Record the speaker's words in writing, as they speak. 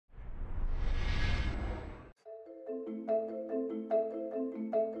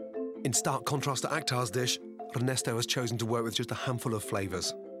In stark contrast to Akhtar's dish, Ernesto has chosen to work with just a handful of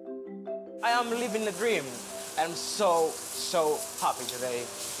flavours. I am living a dream. I'm so happy today.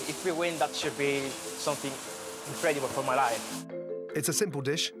 If we win, that should be something incredible for my life. It's a simple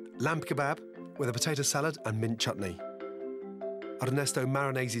dish, lamb kebab, with a potato salad and mint chutney. Ernesto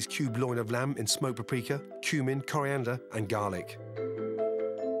marinates his cube loin of lamb in smoked paprika, cumin, coriander and garlic.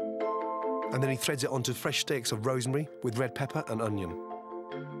 And then he threads it onto fresh sticks of rosemary with red pepper and onion.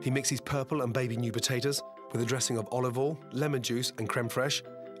 He mixes purple and baby new potatoes with a dressing of olive oil, lemon juice and creme fraiche,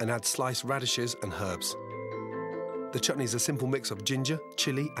 and adds sliced radishes and herbs. The chutney is a simple mix of ginger,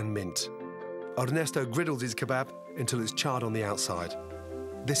 chilli and mint. Ernesto griddles his kebab until it's charred on the outside.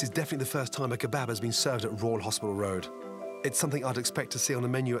 This is definitely the first time a kebab has been served at Royal Hospital Road. It's something I'd expect to see on a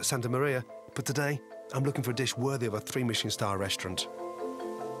menu at Santa Maria, but today I'm looking for a dish worthy of a 3 Michelin-star restaurant.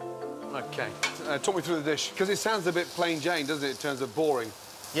 OK. Talk me through the dish, because it sounds a bit plain Jane, doesn't it, in terms of boring?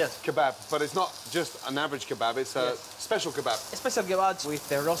 Yes. Kebab, but it's not just an average kebab, it's a special kebab. A special kebab with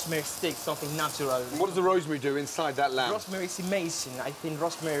the rosemary stick, something natural. What does the rosemary do inside that lamb? Rosemary is amazing. I think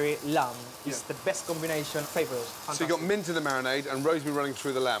rosemary lamb is the best combination flavours. So you've got mint in the marinade and rosemary running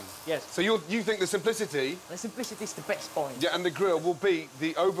through the lamb? Yes. So you think the simplicity... The simplicity is the best point. Yeah, and the grill will be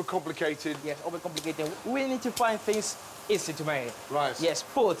the overcomplicated... Yes, overcomplicated. We need to find things easy to make. Right. Yes,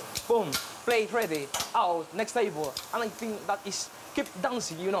 put, boom, plate ready, out, next table. And I think that is... keep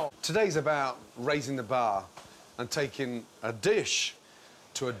dancing, you know. Today's about raising the bar and taking a dish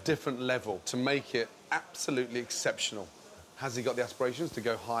to a different level to make it absolutely exceptional. Has he got the aspirations to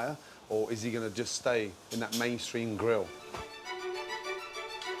go higher, or is he going to just stay in that mainstream grill?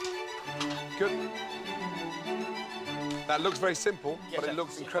 Good. That looks very simple, but it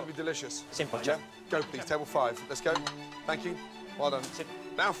looks incredibly delicious. Simple, yeah? Go, please, table 5. Let's go. Thank you. Well done.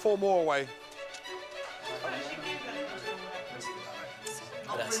 Now 4 more away.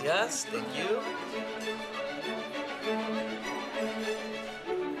 Gracias, thank you.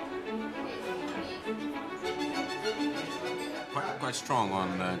 Quite strong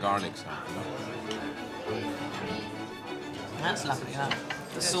on the garlic side, you know? That's lovely, huh?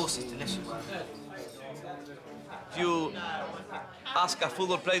 The sauce is delicious. If you ask a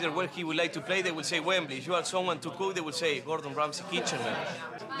football player where he would like to play, they will say Wembley. If you ask someone to cook, they will say Gordon Ramsay kitchen.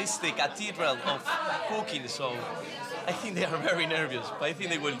 This is the cathedral of cooking, so I think they are very nervous, but I think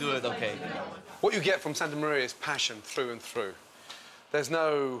they will do it okay. What you get from Santa Maria is passion through and through. There's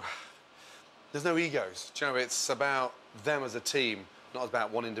no egos. Do you know, it's about them as a team, not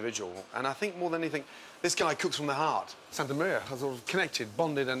about one individual. And I think more than anything, this guy cooks from the heart. Santa Maria has all connected,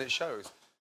 bonded, and it shows.